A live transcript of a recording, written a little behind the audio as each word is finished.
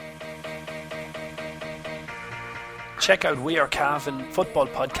Check out We Are Cavan football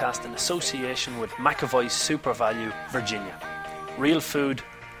podcast in association with McEvoy Supervalu, Virginia. Real food,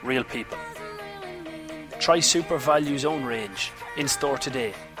 real people. Try Supervalu's own range, in store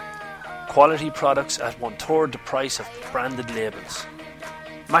today. Quality products at 1/3 the price of branded labels.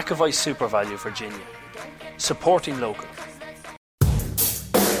 McEvoy Supervalu, Virginia. Supporting local.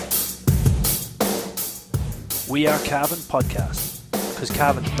 We Are Cavan podcast, because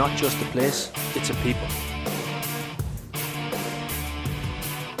Cavan's not just a place, it's a people.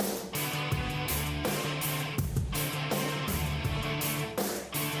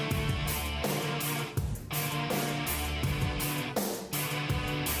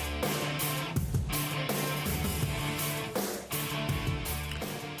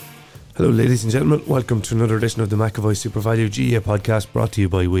 Hello ladies and gentlemen, welcome to another edition of the McEvoy Supervalu GA podcast, brought to you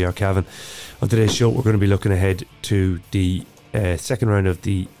by We Are Cavan. On today's show we're going to be looking ahead to the second round of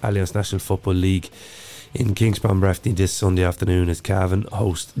the Alliance National Football League in Kingspan Breffni this Sunday afternoon as Cavan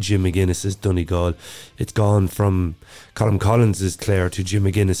host Jim McGuinness's Donegal. It's gone from Colm Collins's Clare to Jim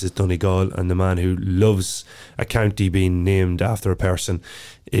McGuinness's Donegal, and the man who loves a county being named after a person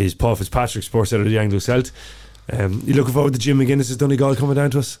is Paul Fitzpatrick, sports editor of the Anglo-Celt. You looking forward to Jim McGuinness's Donegal coming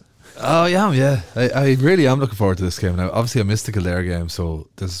down to us? Oh yeah. I really am looking forward to this game. Now, obviously a mystical Kildare game, so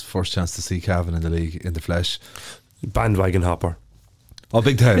this is first chance to see Cavan in the league in the flesh. Bandwagon hopper. Oh,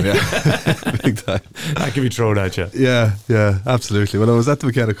 big time, yeah. Big time. That can be thrown at you. Yeah, absolutely. Well, I was at the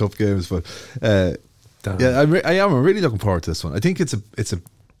McKenna Cup games, but I'm really looking forward to this one. I think it's a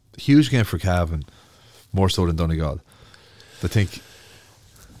huge game for Cavan, more so than Donegal. I think,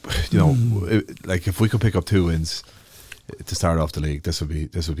 like if we could pick up 2 wins to start off the league, this would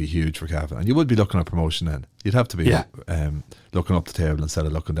be huge for Cavan, and you would be looking at promotion then. You'd have to be looking up the table instead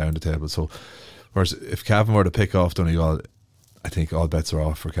of looking down the table. So, whereas if Cavan were to pick off Donegal, I think all bets are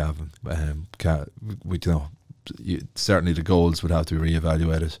off for Cavan. Certainly the goals would have to be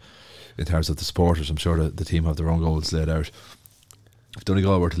reevaluated in terms of the supporters. I'm sure the team have their own goals laid out. If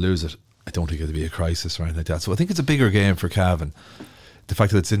Donegal were to lose it, I don't think it'd be a crisis or anything like that. So I think it's a bigger game for Cavan. The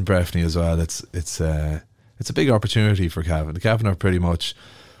fact that it's in Breffni as well, it's a big opportunity for Cavan. The Cavan are pretty much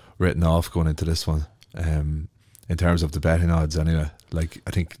written off going into this one, in terms of the betting odds anyway. Like,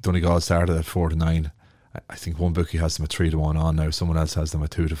 I think Donegal started at 4-9. I think one bookie has them at 3-1 on now. Someone else has them at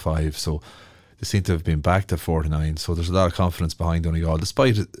 2-5. So they seem to have been back to 4-9. So there's a lot of confidence behind Donegal,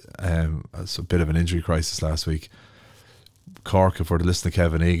 despite a bit of an injury crisis last week. Cork, if we're to listen to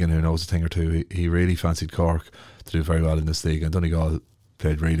Kevin Egan, who knows a thing or two, he really fancied Cork to do very well in this league, and Donegal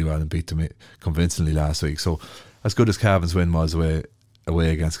played really well and beat them convincingly last week. So as good as Cavan's win was away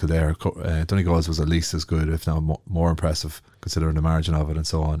against Kildare, Donegal's was at least as good, if not more impressive, considering the margin of it and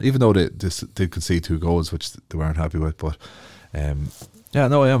so on, even though they did concede 2 goals which they weren't happy with. But I'm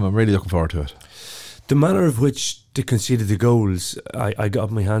really looking forward to it. The manner of which they conceded the goals, I got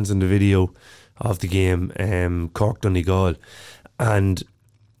my hands on the video of the game, Cork Donegal, and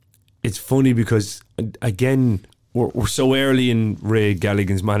it's funny because again we're so early in Ray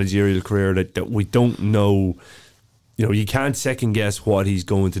Galligan's managerial career that we don't know. You can't second guess what he's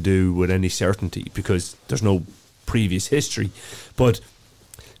going to do with any certainty because there's no previous history. But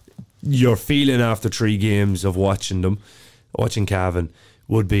your feeling after 3 games of watching Cavan,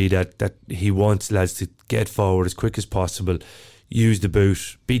 would be that he wants lads to get forward as quick as possible, use the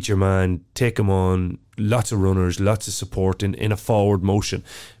boot, beat your man, take him on, lots of runners, lots of support in a forward motion,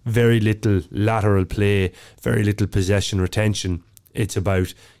 very little lateral play, very little possession retention. It's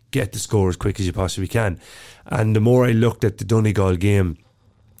about get the score as quick as you possibly can. And the more I looked at the Donegal game,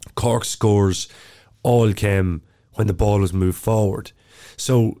 Cork's scores all came when the ball was moved forward.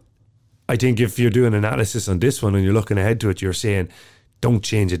 So I think if you're doing analysis on this one and you're looking ahead to it, you're saying don't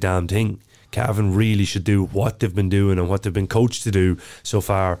change a damn thing. Cavan really should do what they've been doing and what they've been coached to do so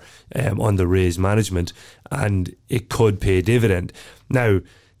far under Ray's management, and it could pay a dividend. Now,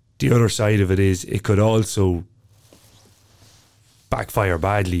 the other side of it is it could also backfire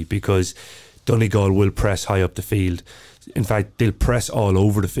badly because Donegal will press high up the field. In fact, they'll press all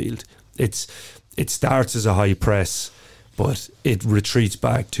over the field. It starts as a high press, but it retreats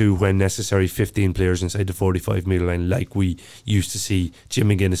back to, when necessary, 15 players inside the 45 metre line, like we used to see Jim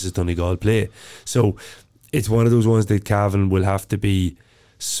McGuinness's Donegal play. So it's one of those ones that Cavan will have to be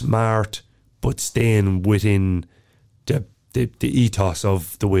smart but staying within the ethos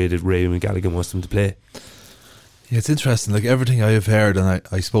of the way that Ray McGalligan wants them to play. Yeah, it's interesting. Like everything I have heard, and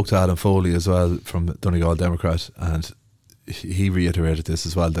I spoke to Adam Foley as well from Donegal Democrat, and he reiterated this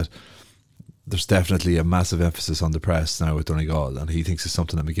as well, that there's definitely a massive emphasis on the press now with Donegal, and he thinks it's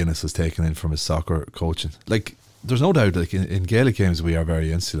something that McGuinness has taken in from his soccer coaching. Like, there's no doubt, like in Gaelic games we are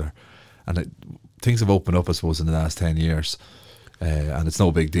very insular, and things have opened up, I suppose, in the last 10 years. And it's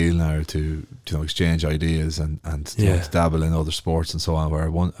no big deal now to exchange ideas and to dabble in other sports and so on. Where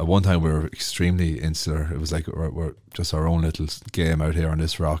at one time we were extremely insular. It was like we're just our own little game out here on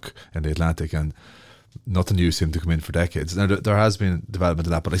this rock in the Atlantic, and nothing new seemed to come in for decades. Now there has been development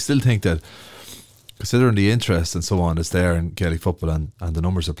in that, but I still think that, considering the interest and so on is there in Gaelic football and the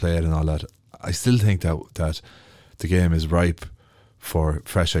numbers are played and all that, I still think that the game is ripe for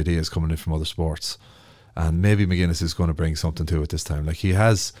fresh ideas coming in from other sports. And maybe McGuinness is going to bring something to it this time. Like, he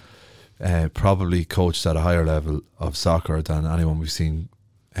has probably coached at a higher level of soccer than anyone we've seen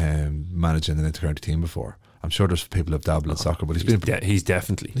managing an intercounty team before. I'm sure there's people who've dabbled in soccer, but he's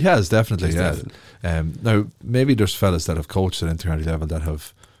definitely. He has, definitely, now, maybe there's fellas that have coached at intercounty level that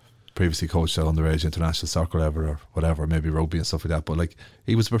have previously coached at underage international soccer level or whatever, maybe rugby and stuff like that. But like,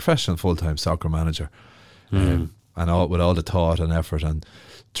 he was a professional full-time soccer manager, and with all the thought and effort and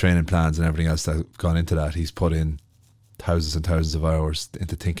training plans and everything else that have gone into that, he's put in thousands and thousands of hours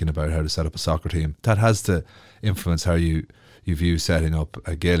into thinking about how to set up a soccer team. That has to influence how you view setting up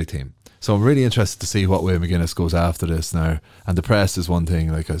a Gaelic team. So I'm really interested to see what way McGuinness goes after this now. And the press is one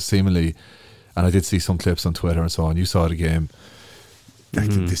thing, like, seemingly, and I did see some clips on Twitter and so on. You saw the game.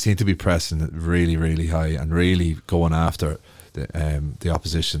 They seem to be pressing it really, really high and really going after the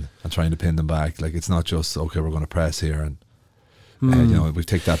opposition and trying to pin them back. Like, it's not just, okay, we're going to press here and we've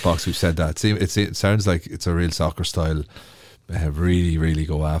ticked that box, we've said that. It sounds like it's a real soccer style. Really, really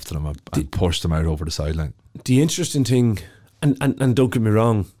go after them and push them out over the sideline. The interesting thing, and don't get me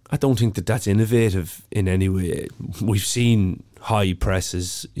wrong, I don't think that's innovative in any way. We've seen high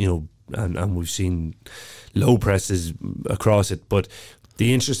presses, and we've seen low presses across it. But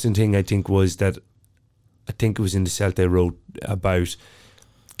the interesting thing, I think, was that, I think it was in the Celt they wrote about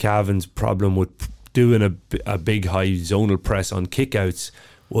Cavan's problem with doing a big high zonal press on kickouts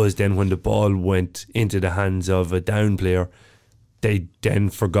was then when the ball went into the hands of a down player, they then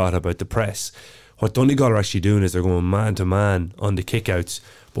forgot about the press. What Donegal are actually doing is they're going man to man on the kickouts,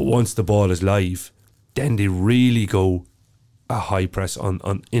 but once the ball is live, then they really go a high press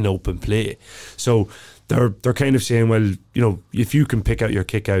on in open play. So they're kind of saying, well, if you can pick out your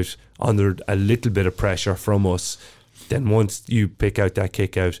kick out under a little bit of pressure from us, then once you pick out that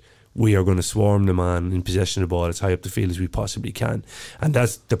kick out, we are going to swarm the man in possession of the ball as high up the field as we possibly can. And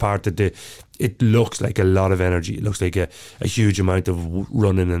that's the part that it looks like a lot of energy. It looks like a huge amount of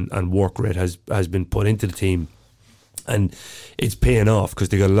running and work rate has been put into the team. And it's paying off because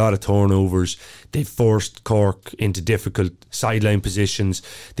they got a lot of turnovers. They forced Cork into difficult sideline positions.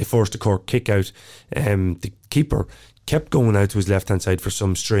 They forced the Cork kick out. The keeper kept going out to his left hand side for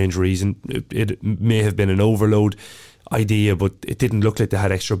some strange reason. It may have been an overload idea, but it didn't look like they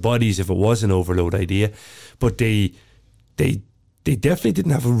had extra bodies if it was an overload idea. But they definitely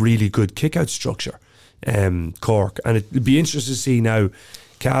didn't have a really good kick out structure, Cork. And it'd be interesting to see now.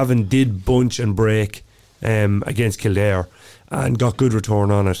 Cavan did bunch and break against Kildare and got good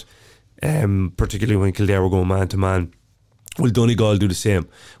return on it, particularly when Kildare were going man to man. Will Donegal do the same?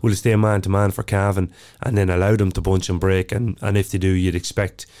 Will it stay man to man for Cavan and then allow them to bunch and break? And if they do, you'd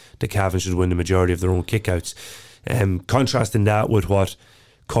expect that Cavan should win the majority of their own kickouts. Contrasting that with what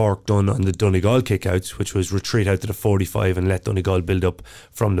Cork done on the Donegal kickouts, which was retreat out to the 45 and let Donegal build up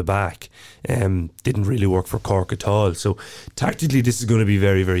from the back, didn't really work for Cork at all. So tactically, this is going to be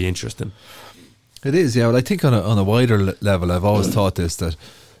very, very interesting. It is, yeah. Well, I think on a wider level, I've always thought this, that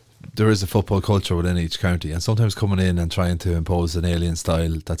there is a football culture within each county, and sometimes coming in and trying to impose an alien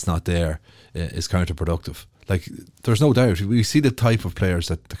style that's not there is counterproductive. Like, there's no doubt, we see the type of players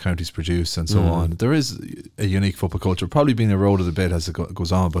that the counties produce and so on. There is a unique football culture, probably being eroded a bit as it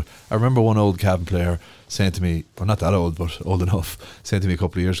goes on. But I remember one old Cavan player saying to me, well, not that old, but old enough, saying to me a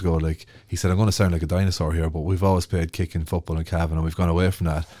couple of years ago, like, he said, I'm going to sound like a dinosaur here, but we've always played kicking football in Cavan and we've gone away from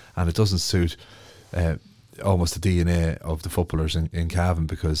that, and it doesn't suit almost the DNA of the footballers in Cavan,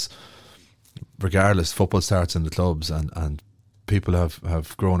 because regardless, football starts in the clubs, and people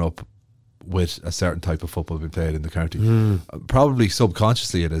have grown up with a certain type of football being played in the county. Probably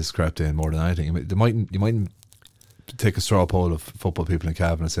subconsciously it has crept in more than anything. You mightn't take a straw poll of football people in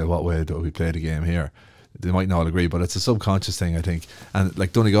Cavan and say, what way do we play the game here? They might not agree, but it's a subconscious thing, I think. And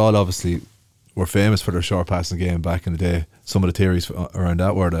like Donegal obviously were famous for their short passing game back in the day. Some of the theories around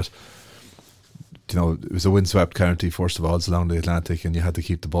that were that, it was a windswept county, first of all, it's along the Atlantic, and you had to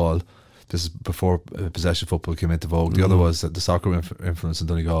keep the ball. This is before possession football came into vogue. The other was that the soccer influence in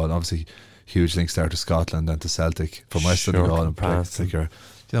Donegal, and obviously huge links there to Scotland and to Celtic from West Donegal in particular.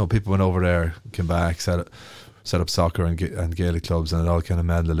 People went over there, came back, set up soccer and Gaelic clubs, and it all kind of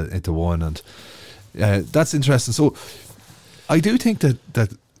melded into one. And that's interesting. So I do think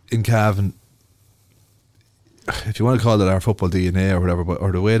that in Cavan, if you want to call it our football DNA or whatever, but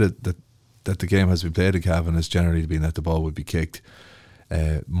or the way that the game has been played in Cavan has generally been that the ball would be kicked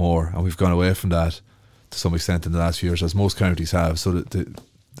more, and we've gone away from that to some extent in the last few years, as most counties have. So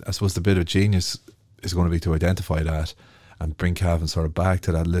I suppose the bit of genius is going to be to identify that and bring Cavan sort of back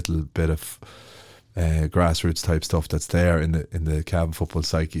to that little bit of grassroots type stuff that's there in the Cavan football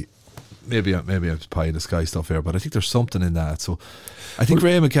psyche. Maybe I'm pie in the sky stuff here, but I think there's something in that. So I think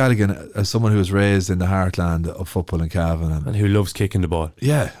Ray McGalligan, as someone who was raised in the heartland of football in Cavan and who loves kicking the ball,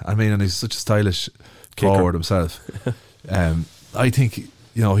 and he's such a stylish forward himself. I think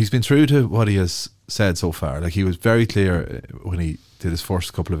he's been true to what he has said so far. Like, he was very clear when he did his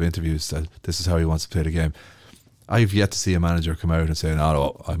first couple of interviews that this is how he wants to play the game. I've yet to see a manager come out and say,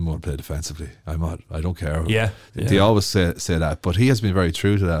 "No, I'm going to play defensively. I don't care." They always say that, but he has been very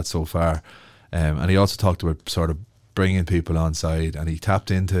true to that so far. And he also talked about sort of bringing people on side, and he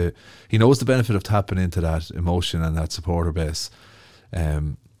knows the benefit of tapping into that emotion and that supporter base.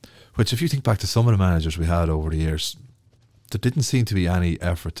 Which, if you think back to some of the managers we had over the years, there didn't seem to be any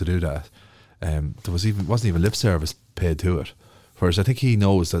effort to do that. There wasn't even lip service paid to it. Whereas I think he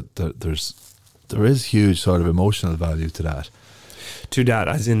knows that there is huge sort of emotional value to that. To that,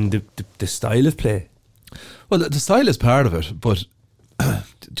 as in the style of play? Well, the style is part of it, but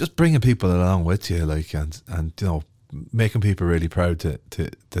just bringing people along with you, like, and making people really proud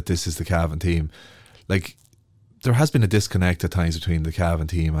that this is the Cavan team. Like, there has been a disconnect at times between the Cavan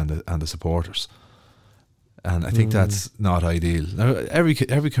team and the supporters, and I think that's not ideal. Now, every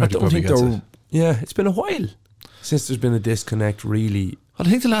county probably gets it. Yeah, it's been a while since there's been a disconnect, really. Well, I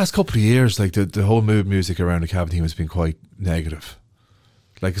think the last couple of years, like, the whole mood music around the Cavan team has been quite negative.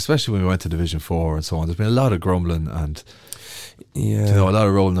 Like, especially when we went to Division 4 and so on, there's been a lot of grumbling and a lot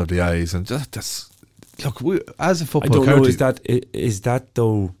of rolling of the eyes, and just look, as a football county, is that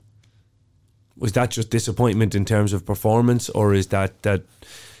though? Was that just disappointment in terms of performance, or is that the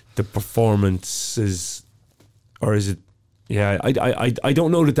performances, or is it? Yeah, I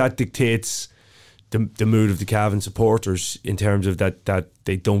don't know that dictates the mood of the Cavan supporters in terms of that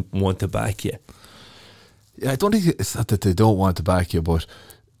they don't want to back you. Yeah, I don't think it's not that they don't want to back you, but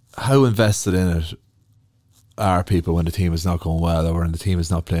how invested in it are people when the team is not going well, or when the team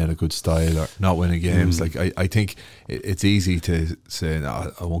is not playing a good style or not winning games? Like, I think it's easy to say,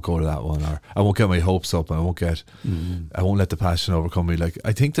 "No, I won't go to that one," or "I won't get my hopes up, and I won't let the passion overcome me." Like,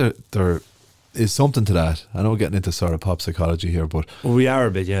 I think there is something to that. I know we're getting into sort of pop psychology here, but we are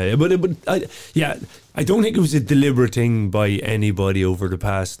a bit, but I don't think it was a deliberate thing by anybody over the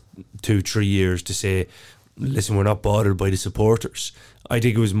past 2-3 years to say, "Listen, we're not bothered by the supporters." I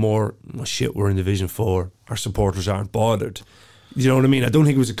think it was more, we're in Division 4, our supporters aren't bothered. You know what I mean? I don't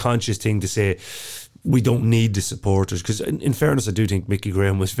think it was a conscious thing to say we don't need the supporters, because in fairness, I do think Mickey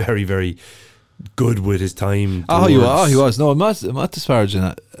Graham was very, very good with his time. He was. No, I'm not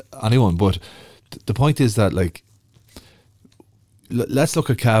disparaging anyone, but the point is that, like, let's look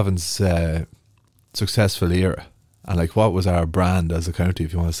at Cavan's successful era. And, like, what was our brand as a county,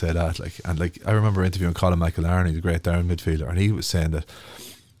 if you want to say that? Like, and, like, I remember interviewing Colin McElharney, the great Down midfielder, and he was saying that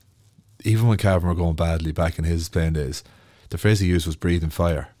even when Cavan were going badly back in his playing days, the phrase he used was breathing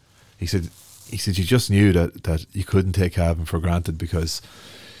fire. He said you just knew that you couldn't take Cavan for granted, because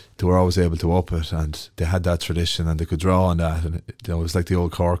they were always able to up it, and they had that tradition, and they could draw on that. And it was like the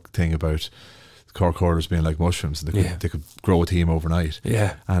old Cork thing about Cork hurlers being like mushrooms, and they could grow a team overnight.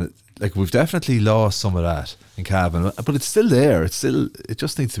 Yeah, and like, we've definitely lost some of that in Cavan, but it's still there. It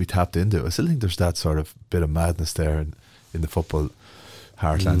just needs to be tapped into. I still think there's that sort of bit of madness there in the football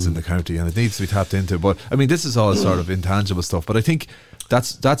heartlands in the county, and it needs to be tapped into. But I mean, this is all sort of intangible stuff. But I think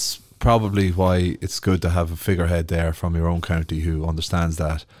that's probably why it's good to have a figurehead there from your own county who understands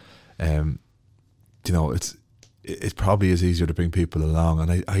that. It probably is easier to bring people along,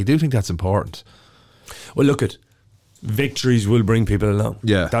 and I do think that's important. Well, look at victories will bring people along.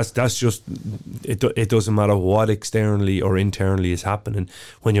 Yeah, that's just it. It doesn't matter what externally or internally is happening.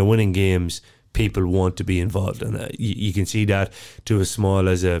 When you're winning games, people want to be involved, and you can see that to as small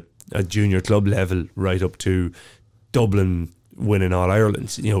as a junior club level, right up to Dublin winning All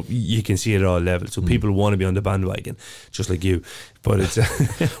Ireland. You can see it at all levels. So people want to be on the bandwagon, just like you. But it's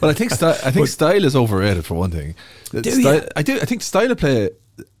well, I think style is overrated for one thing. I think style of play,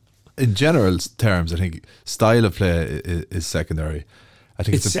 in general terms, I think style of play is secondary. I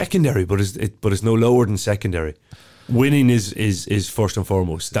think it's secondary, but it's no lower than secondary. Winning is first and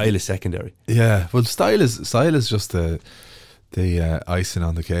foremost. Style is secondary. Yeah, well, style is just the icing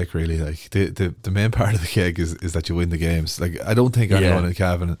on the cake, really. Like, the main part of the cake is that you win the games. Like, I don't think anyone in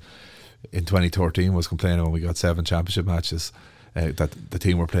Cavan in 2013 was complaining when we got 7 championship matches that the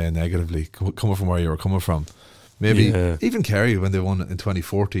team were playing negatively, coming from where you were coming from. Maybe even Kerry, when they won in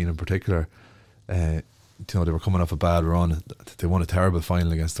 2014 in particular, they were coming off a bad run. They won a terrible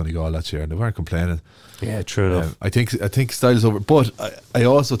final against Donegal that year, and they weren't complaining. Yeah, true enough. I think style is over, but I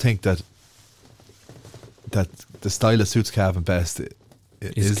also think that the style that suits Cavan best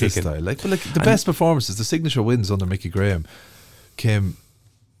is the style. Like the best performances, the signature wins under Mickey Graham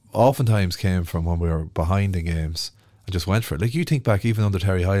oftentimes came from when we were behind in games and just went for it. Like, you think back even under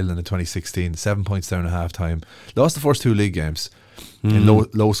Terry Hyland in 2016, 7 points down at half time, lost the first two league games in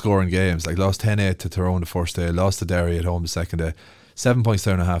low scoring games, like lost 10-8 to Tyrone the first day, lost to Derry at home the second day, 7 points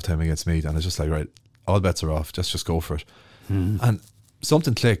down at half time against Meath, and it's just like, right, all bets are off, just go for it. And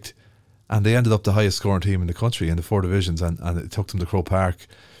something clicked, and they ended up the highest scoring team in the country in the 4 divisions, and it took them to Croke Park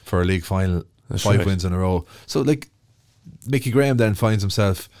for a league final. That's 5 wins in a row. So like, Mickey Graham then finds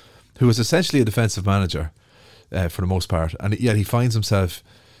himself, who was essentially a defensive manager for the most part, and yet he finds himself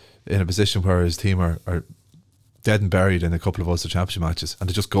in a position where his team are dead and buried in a couple of Ulster Championship matches, and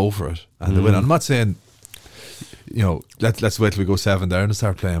they just go for it and they win. And I'm not saying, let's wait till we go 7 down and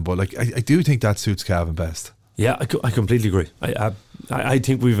start playing, but like, I do think that suits Cavan best. Yeah, I completely agree. I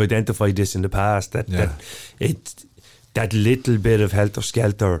think we've identified this in the past, that that little bit of helter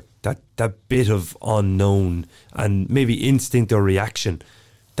skelter, that bit of unknown and maybe instinct or reaction,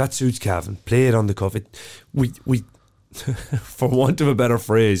 that suits Cavan. Play it on the cuff. We for want of a better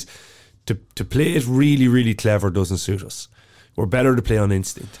phrase, to play it really, really clever doesn't suit us. We're better to play on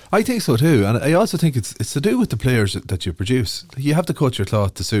instinct. I think so too, and I also think it's to do with the players that you produce. You have to cut your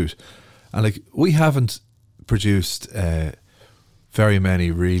cloth to suit, and like, we haven't produced very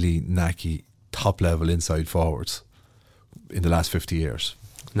many really knacky top level inside forwards in the last 50 years.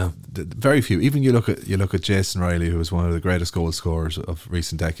 No, very few. Even you look at Jason Riley, who was one of the greatest goal scorers of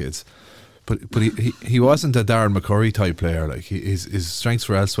recent decades, but he wasn't a Darren McCurry type player. Like, his strengths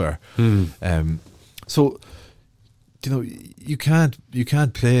were elsewhere. So you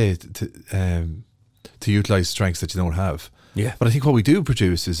can't play to utilise strengths that you don't have. Yeah. But I think what we do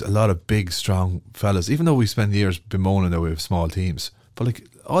produce is a lot of big, strong fellas, even though we spend years bemoaning that we have small teams. But like,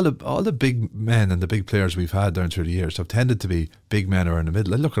 all the big men and the big players we've had down through the years have tended to be big men around the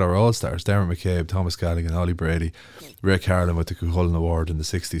middle. Look at our all-stars: Darren McCabe, Thomas Callaghan, Ollie Brady, Ray Carlin with the Cuchulainn Award in the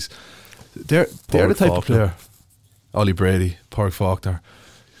 60s. They're the type of player. Ollie Brady, Pádraig Faulkner,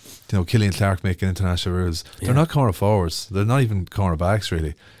 Killian Clark making international rules. They're not corner forwards. They're not even corner backs,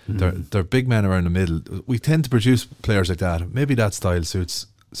 really. They're big men around the middle. We tend to produce players like that. Maybe that style suits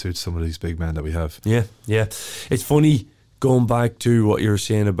some of these big men that we have. Yeah. It's funny, going back to what you were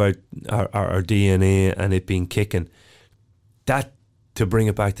saying about our DNA and it being kicking. That, to bring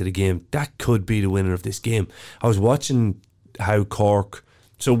it back to the game, that could be the winner of this game. I was watching how Cork.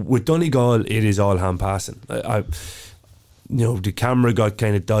 So with Donegal, it is all hand passing. The camera got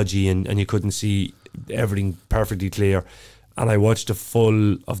kind of dodgy and you couldn't see everything perfectly clear. And I watched the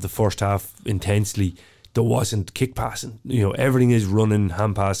full of the first half intensely. There wasn't kick passing. Everything is running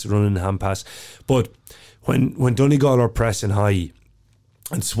hand pass. But when Donegal are pressing high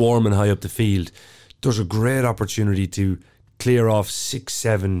and swarming high up the field, there's a great opportunity to clear off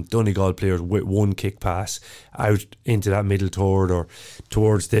 6-7 Donegal players with one kick pass out into that middle third or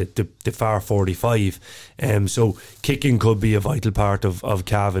towards the far 45. So kicking could be a vital part of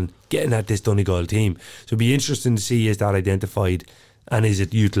Cavan getting at this Donegal team. So it'd be interesting to see, is that identified and is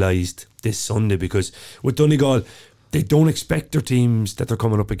it utilised this Sunday? Because with Donegal, they don't expect their teams that they're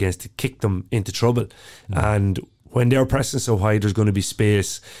coming up against to kick them into trouble. And when they're pressing so high, there's going to be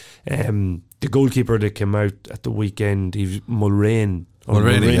space. The goalkeeper that came out at the weekend, he was Mulroney.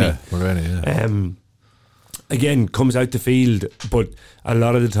 Again, comes out the field, but a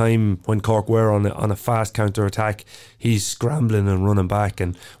lot of the time when Cork were on a fast counter attack, he's scrambling and running back.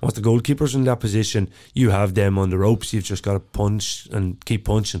 And once the goalkeeper's in that position, you have them on the ropes. You've just got to punch and keep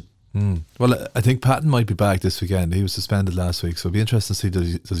punching. Well, I think Patton might be back this weekend. He was suspended last week, so it'll be interesting to see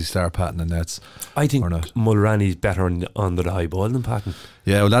does he start Patton in nets. I think or not. Mulroney's better under the high ball than Patton.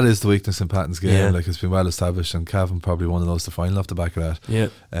 Yeah, well, that is the weakness in Patton's game. Yeah. Like, it's been well established, and Cavan probably won the final off the back of that. Yeah.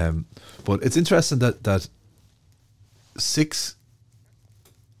 But it's interesting that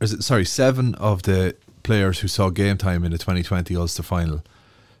 7 of the players who saw game time in the 2020 Ulster final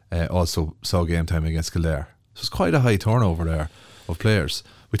also saw game time against Kildare. So it's quite a high turnover there of players.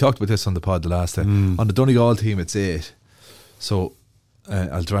 We talked about this on the pod the last time. On the Donegal team, it's 8. So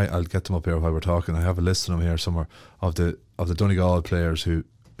I'll get them up here while we're talking. I have a list of them here somewhere of the Donegal players who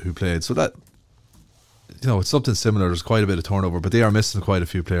played. So that, it's something similar. There's quite a bit of turnover, but they are missing quite a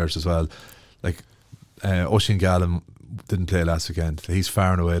few players as well. Like Oisin Gallen didn't play last weekend. He's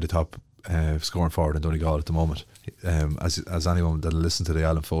far and away the top scoring forward in Donegal at the moment. As anyone that'll listen to the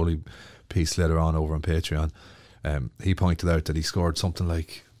Alan Foley piece later on over on Patreon he pointed out that he scored something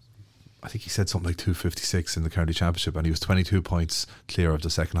like, I think he said something like 256 in the county championship, and he was 22 points clear of the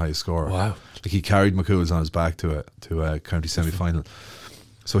second highest scorer. Wow. Like, he carried McCool's on his back to a county semi-final.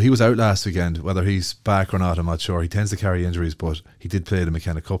 So he was out last weekend. Whether he's back or not, I'm not sure. He tends to carry injuries, but he did play the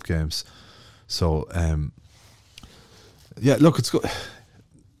McKenna Cup games. So yeah, look, it's good.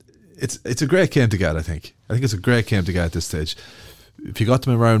 It's a great game to get. I think it's a great game to get at this stage. If you got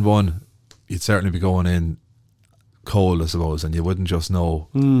them in round one, you'd certainly be going in cold, I suppose, and you wouldn't just know.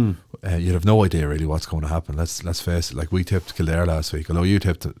 You'd have no idea really what's going to happen. Let's face it. Like, we tipped Kildare last week, although you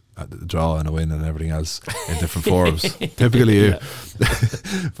tipped a draw and a win and everything else in different forms. Typically you.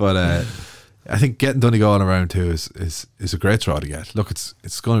 But I think getting Donegal in round two is a great draw to get. Look,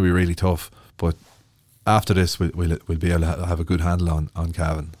 it's going to be really tough, but after this we'll be able to have a good handle on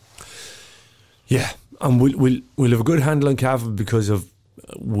Cavan. Yeah, and we'll have a good handle on Cavan because of,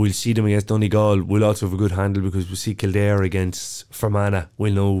 we'll see them against Donegal. We'll also have a good handle because we'll see Kildare against Fermanagh.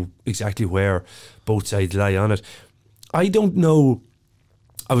 We'll know exactly where both sides lie on it. I don't know.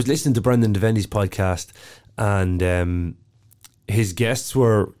 I was listening to Brendan Devenny's podcast, and his guests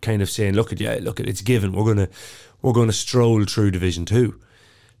were kind of saying, "Look, it's given. We're gonna stroll through Division 2."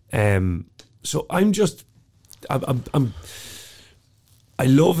 So I'm I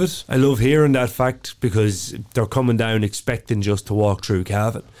love it. I love hearing that fact, because they're coming down expecting just to walk through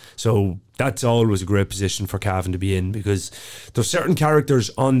Cavan. So that's always a great position for Cavan to be in, because there's certain characters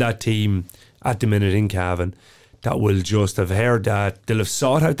on that team at the minute in Cavan that will just have heard that, they'll have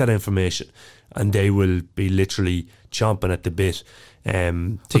sought out that information, and they will be literally chomping at the bit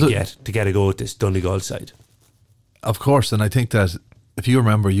to get a go at this Donegal side. Of course, and I think that, if you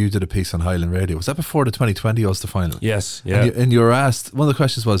remember, you did a piece on Highland Radio. Was that before the 2020 Ulster final? Yes, yeah. And you were asked, one of the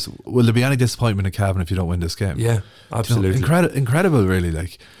questions was, will there be any disappointment in Cavan if you don't win this game? Yeah, absolutely. You know, incredible, really.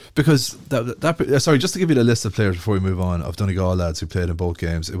 Like, because sorry, just to give you the list of players before we move on, of Donegal lads who played in both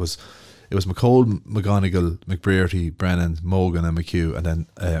games. It was McCole, McGonigal, McBrearty, Brennan, Mogan and McHugh, and then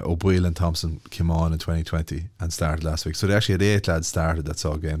O'Boyle and Thompson came on in 2020 and started last week. So they actually had 8 lads started that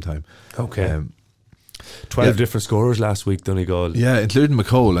saw game time. Okay. 12 different scorers last week, Donegal. Yeah, including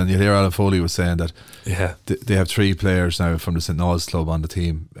McCole. And you hear Alan Foley was saying that they have 3 players now from the St. Noel's club on the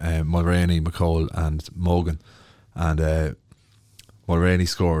team, Mulroney, McCole and Mogan. And Mulroney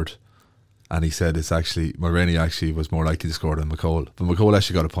scored, and he said Mulroney actually was more likely to score than McCole. But McCole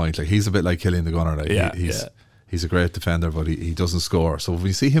actually got a point. Like, he's a bit like Killian the Gunner. Like, he's a great defender, but he doesn't score. So if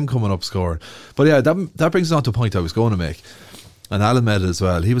we see him coming up scoring. But yeah, that brings us on to a point I was going to make. And Alan made it as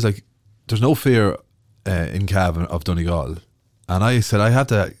well. He was like, there's no fear in Cavan of Donegal, and I said I had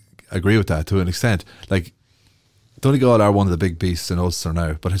to agree with that to an extent. Like, Donegal are one of the big beasts in Ulster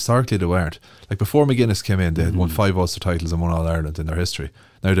now, but historically they weren't. Like, before McGuinness came in, they had won 5 Ulster titles and 1 All-Ireland in their history.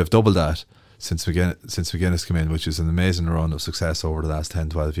 Now they've doubled that since McGuinness came in, which is an amazing run of success over the last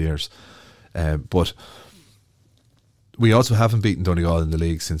 10-12 years. But we also haven't beaten Donegal in the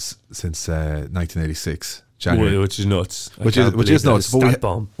league since 1986 January, which is nuts. Which is nuts.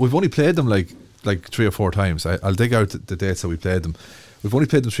 But we've only played them like 3 or 4 times. I'll dig out the dates that we played them. We've only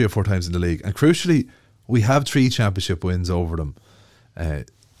played them 3 or 4 times in the league, and crucially, we have 3 championship wins over them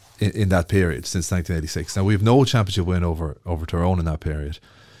in that period since 1986. Now, we have no championship win over Tyrone in that period,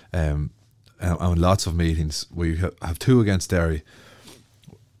 and lots of meetings. We have 2 against Derry.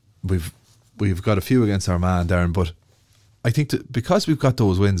 We've got a few against Armagh and Darren, but I think because we've got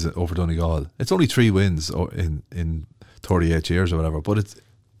those wins over Donegal, it's only 3 wins in 38 years or whatever, but it's,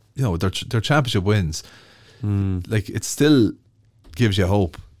 you know, they're championship wins. Like, it still gives you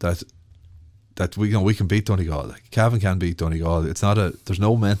hope that we can beat Donegal. Like, Cavan can beat Donegal. It's not there's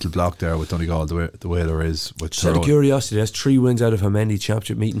no mental block there with Donegal the way there is with Tyrone. Out of curiosity, that's 3 wins out of how many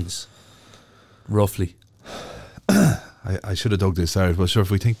championship meetings, roughly? I should have dug this out, but sure,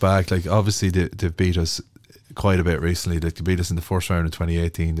 if we think back, like, obviously they've beat us quite a bit recently. They beat us in the first round in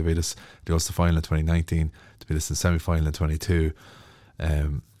 2018. They beat us the Ulster final in 2019. They beat us in the semi-final in 22.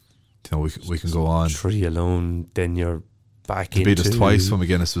 You know, we can go on. 3 alone, then you're back into... They beat us twice when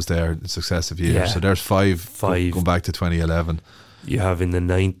McGuinness was there in successive years. Yeah. So there's 5 going back to 2011. You have in the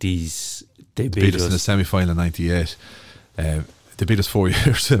 90s, they beat us in the semi-final in 98. They beat us 4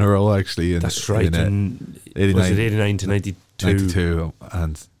 years in a row, actually. That's right. In 89, was it 89 to 92? 92,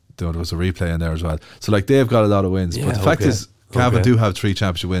 and there was a replay in there as well. So, like, they've got a lot of wins. Yeah, but the fact is, Cavan do have 3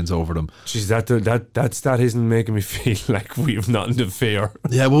 championship wins over them. Jeez, that stat isn't making me feel like we have nothing to fear.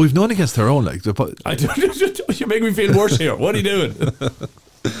 Yeah, well, we've none against our own. Like, you're making me feel worse here. What are you doing?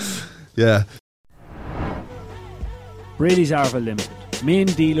 Yeah. Brady's Arva Limited, main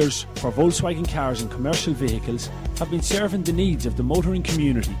dealers for Volkswagen cars and commercial vehicles, have been serving the needs of the motoring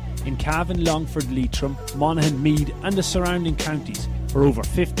community in Cavan, Longford, Leitrim, Monaghan, Meath and the surrounding counties for over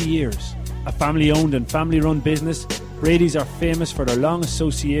 50 years. A family-owned and family-run business, Brady's are famous for their long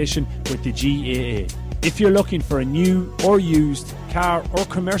association with the GAA. If you're looking for a new or used car or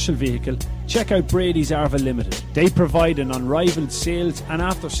commercial vehicle, check out Brady's Arva Limited. They provide an unrivaled sales and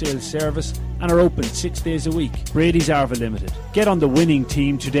after-sales service and are open 6 days a week. Brady's Arva Limited. Get on the winning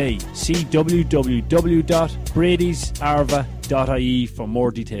team today. See www.bradysarva.ie for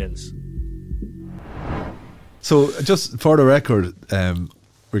more details. So, just for the record,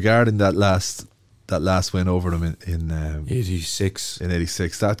 regarding that last win over them in 86. In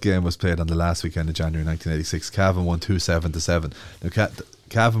 86, that game was played on the last weekend of January 1986. Cavan won 2-7. Now,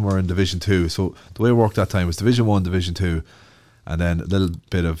 Cavan were in Division 2, so the way it worked that time was Division 1, Division 2, and then a little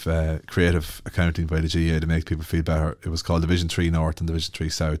bit of creative accounting by the GA to make people feel better. It was called Division 3 North and Division 3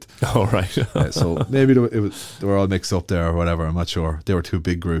 South. Oh, right. So maybe they were all mixed up there or whatever, I'm not sure. They were two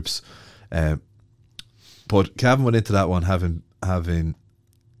big groups. But Cavan went into that one having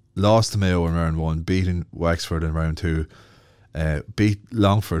lost to Mayo in round 1, beating Wexford in round 2, beat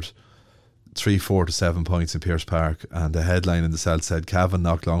Longford 3-4 to 7 points in Pearse Park, and the headline in the Celt said Cavan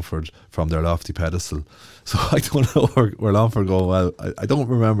knocked Longford from their lofty pedestal. So I don't know where Longford go. Well, I don't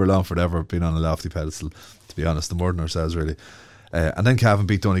remember Longford ever being on a lofty pedestal, to be honest, more than ourselves really. And then Cavan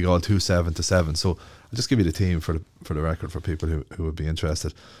beat Donegal 2-7 to 7. So I'll just give you the team for the record for people who would be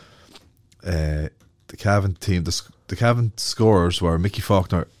interested. The Cavan team, the Cavan scorers were Mickey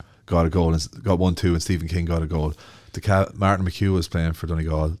Faulkner got a goal and got 1-2, and Stephen King got a goal. Martin McHugh was playing for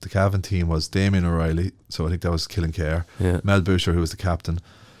Donegal. The Cavan team was Damien O'Reilly, so I think that was Killincare. Yeah. Mel Boucher, who was the captain.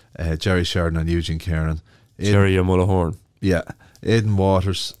 Jerry Sheridan and Eugene Kiernan. Jerry Mullahorn. Yeah. Aidan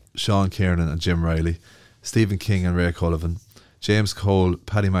Waters, Sean Kiernan and Jim Riley. Stephen King and Ray Cullivan. James Cole,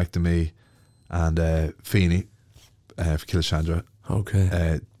 Paddy McNamee and Feeney for Killeshandra.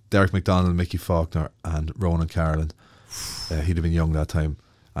 Okay. Derek McDonald, Mickey Faulkner and Ronan Carlin. He'd have been young that time.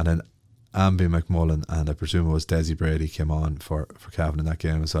 And then Amby McMullen and I presume it was Desi Brady came on for Cavan in that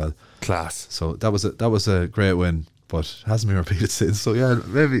game as well. Class. So that was a great win, but it hasn't been repeated since. So yeah,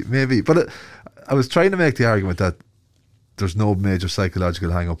 maybe. But I was trying to make the argument that there's no major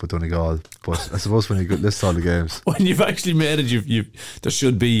psychological hang up with Donegal, but I suppose when you list all the games, when you've actually made it, you there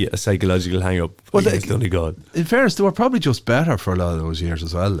should be a psychological hang up against Donegal. In fairness, they were probably just better for a lot of those years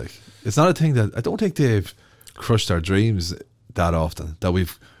as well. Like, it's not a thing that I don't think they've crushed our dreams that often, that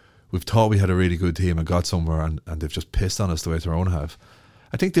we've thought we had a really good team and got somewhere and they've just pissed on us the way Tyrone have.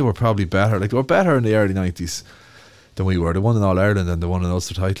 I think they were probably better. Like, they were better in the early 90s than we were. They won in All-Ireland and they won an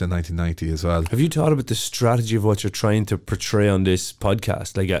Ulster title in 1990 as well. Have you thought about the strategy of what you're trying to portray on this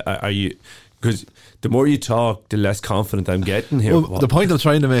podcast? Like, are you... Because the more you talk, the less confident I'm getting here. Well, the point I'm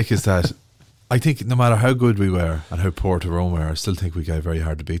trying to make is that I think no matter how good we were and how poor Tyrone were, I still think we got very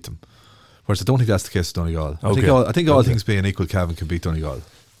hard to beat them. Whereas I don't think that's the case with Donegal. Okay. I think all things being equal, Cavan can beat Donegal.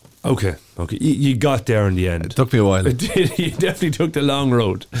 Okay. You got there in the end. It took me a while. It did. You definitely took the long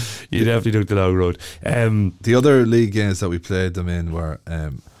road. The other league games that we played them in were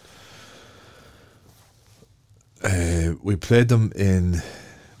we played them in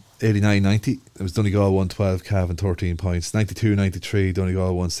 89-90. It was Donegal won 12, Cavan 13 points. 92-93,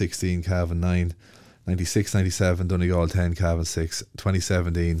 Donegal won 16, Cavan 9. 96-97, Donegal 10, Cavan 6.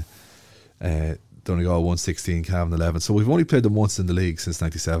 2017, Donegal won 16, Cavan 11. So we've only played them once in the league since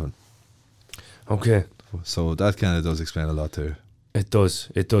 97. Okay. So that kind of does explain a lot too. It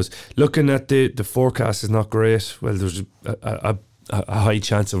does. Looking at the forecast is not great. Well, there's a high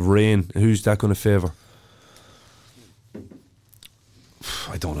chance of rain. Who's that going to favour?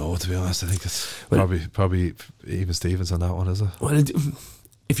 I don't know, to be honest. I think it's probably even Stevens on that one, is it? Well,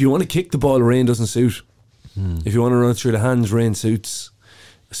 if you want to kick the ball, rain doesn't suit. If you want to run it through the hands, rain suits.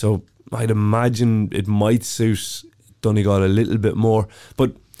 So I'd imagine it might suit Donegal a little bit more.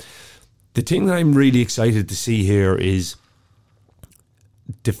 But the thing that I'm really excited to see here is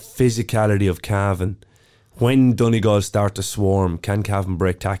the physicality of Cavan. When Donegal start to swarm, can Cavan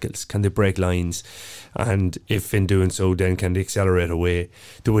break tackles? Can they break lines? And if in doing so, then can they accelerate away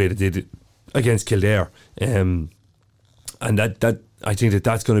the way they did it against Kildare? And that I think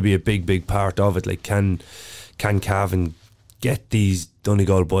that's going to be a big part of it. Like, can Cavan get these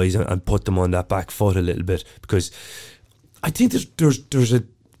Donegal boys and put them on that back foot a little bit? Because I think there's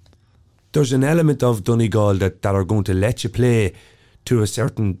an element of Donegal that are going to let you play to a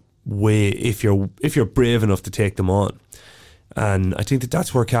certain way if you're brave enough to take them on. And I think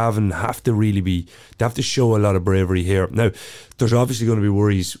that's where Cavan have to really be. They have to show a lot of bravery here. Now, there's obviously going to be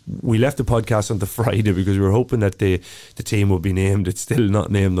worries. We left the podcast on the Friday because we were hoping that the team would be named. It's still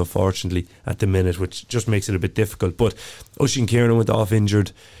not named, unfortunately, at the minute, which just makes it a bit difficult. But Oisin Kiernan went off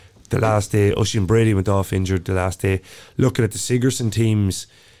injured. the last day. Oisin Brady went off injured the last day. Looking at the Sigerson teams,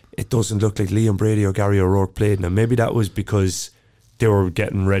 it doesn't look like Liam Brady or Gary O'Rourke played. Now maybe that was because they were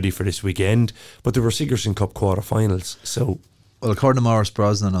getting ready for this weekend, but they were Sigerson Cup quarter-finals. So, well, according to Maurice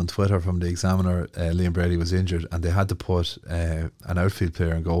Brosnan on Twitter from the Examiner, Liam Brady was injured and they had to put an outfield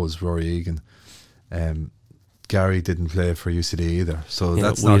player in goals, Rory Egan. Gary didn't play for UCD either, so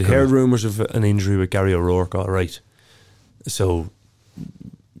that's not. We heard rumours of an injury with Gary O'Rourke. All right, so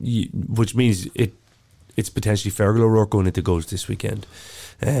which means it's potentially Fergal O'Rourke going into goals this weekend,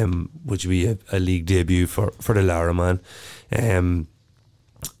 which would be a league debut for the Lara man, and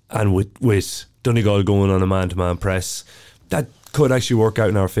with Donegal going on a man-to-man press, that could actually work out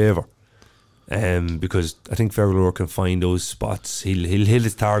in our favour. Because I think Fergal O'Rourke can find those spots. He'll hit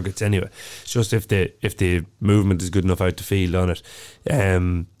his targets anyway. It's just if the movement is good enough out the field on it.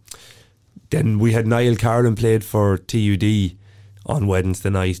 Then we had Niall Carlin played for TUD on Wednesday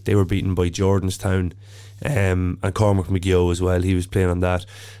night. They were beaten by Jordanstown, and Cormac McGuinness as well. He was playing on that,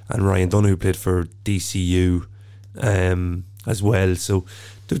 and Ryan Donoghue played for DCU as well. So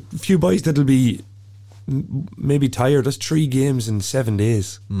the few boys that'll be maybe tired. That's 3 games in 7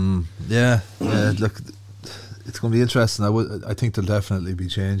 days. Yeah. Look, it's going to be interesting. I think there'll definitely be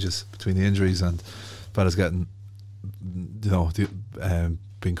changes between the injuries and fellas getting,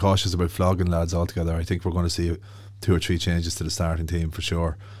 being cautious about flogging lads altogether. I think we're going to see 2 or 3 changes to the starting team for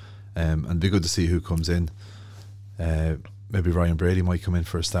sure, and it'd be good to see who comes in. Maybe Ryan Brady might come in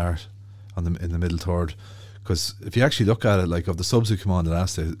for a start in the middle third. Because if you actually look at it, like of the subs who come on the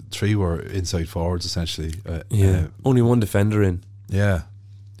last day, 3 were inside forwards essentially. Only 1 defender in. Yeah.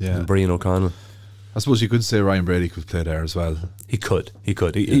 And Brian O'Connell. I suppose you could say Ryan Brady could play there as well. He could.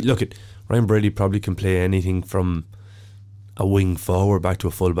 Look at Ryan Brady probably can play anything from a wing forward back to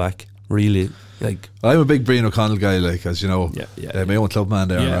a full back. Really, like I'm a big Brian O'Connell guy, like as you know. My own club man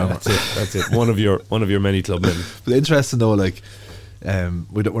there. Yeah, that's it. One of your many club men. But interesting though, like.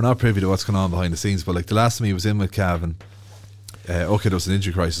 We're not privy to what's going on behind the scenes, but like the last time he was in with Cavan, there was an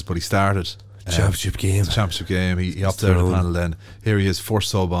injury crisis, but he started championship game. He opted out of the panel. Then here he is, first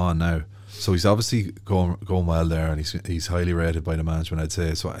sub on now, so he's obviously going well there, and he's highly rated by the management, I'd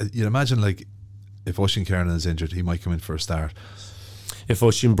say. So you'd imagine like if Oisin Kernan is injured, he might come in for a start. If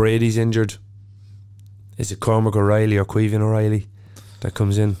Oisin Brady's injured, is it Cormac O'Reilly or Cavan O'Reilly that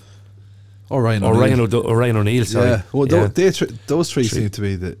comes in? Ryan O'Neill, sorry. Yeah, well, those 3 seem to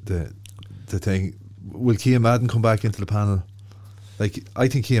be the thing. Will Cian Madden come back into the panel? Like, I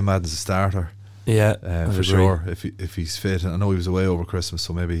think Cian Madden's a starter. Yeah, for sure. If he's fit, I know he was away over Christmas,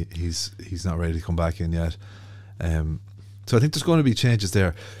 so maybe he's not ready to come back in yet. So I think there's going to be changes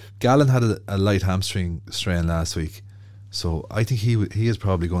there. Gallen had a light hamstring strain last week, so I think he is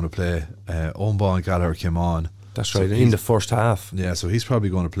probably going to play. Owenbaugh and Gallagher came on. That's right, in the first half. Yeah, so he's probably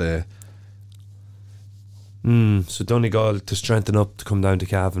going to play. So Donegal to strengthen up to come down to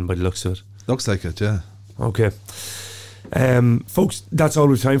Cavan by the looks of it. Looks like it, yeah. Okay. Folks, that's all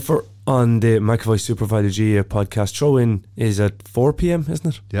we've time for on the McEvoy Supervalu GA podcast. Throw in is at 4 p.m, isn't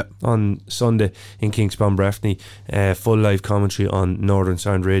it? Yeah. On Sunday in Kingspan Breffni. Full live commentary on Northern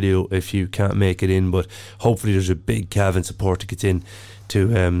Sound Radio if you can't make it in, but hopefully there's a big Cavan support to get in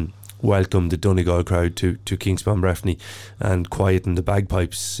to welcome the Donegal crowd to Kingspan Breffni and quieten the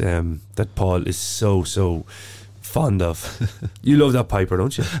bagpipes that Paul is so fond of. You love that piper,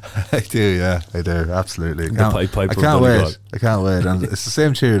 don't you? I do, yeah, I do, absolutely. I can't wait. And it's the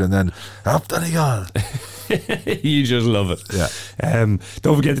same tune, and then up Donegal. You just love it. Yeah.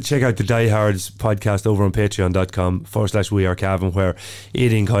 Don't forget to check out the Diehards podcast over on patreon.com/wearecavan, where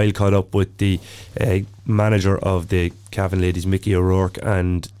Aidan Kyle caught up with the manager of the Cavan ladies, Mickey O'Rourke,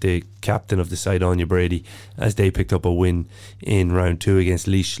 and the captain of the side, Anya Brady, as they picked up a win in round 2 against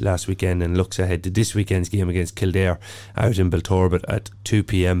Laois last weekend, and looks ahead to this weekend's game against Kildare out in Belturbet at 2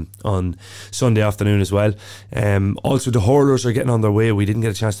 p.m. on Sunday afternoon as well. Also, the hurlers are getting on their way. We didn't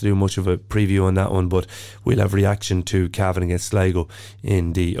get a chance to do much of a preview on that one, but we'll have reaction to Cavan against Sligo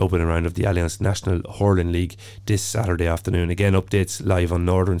in the opening round of the Alliance National Hurling League this Saturday afternoon. Again, updates live on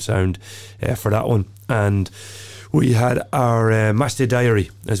Northern Sound for that one. And we had our matchday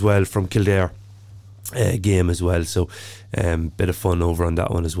diary as well from Kildare game as well, so bit of fun over on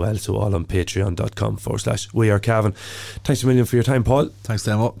that one as well. So all on patreon.com/wearecavan. Thanks a million for your time, Paul. Thanks,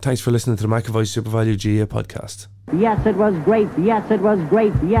 Demo. Thanks for listening to the McEvoy Supervalu GA podcast. Yes, it was great. Yes, it was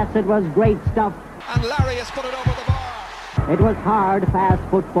great. Yes, it was great stuff. And Larry has put it over the bar. It was hard, fast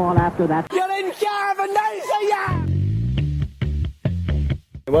football after that. You're in Cavan, yeah!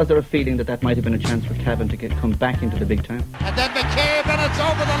 Was there a feeling that might have been a chance for Cavan to come back into the big time? And then McCabe, and it's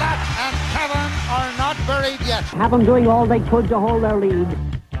over the lap, and Cavan are not buried yet. Cavan doing all they could to hold their lead.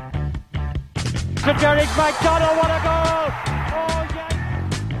 To Derek McDonald, what a goal! Oh, yes!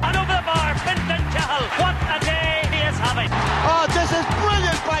 And over the bar, Fintan Cahill. What a day he is having. Oh, this is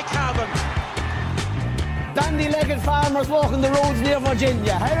brilliant by Cavan. Dandy-legged farmers walking the roads near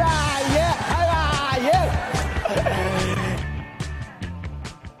Virginia. Hurrah, yeah, hurrah, yeah.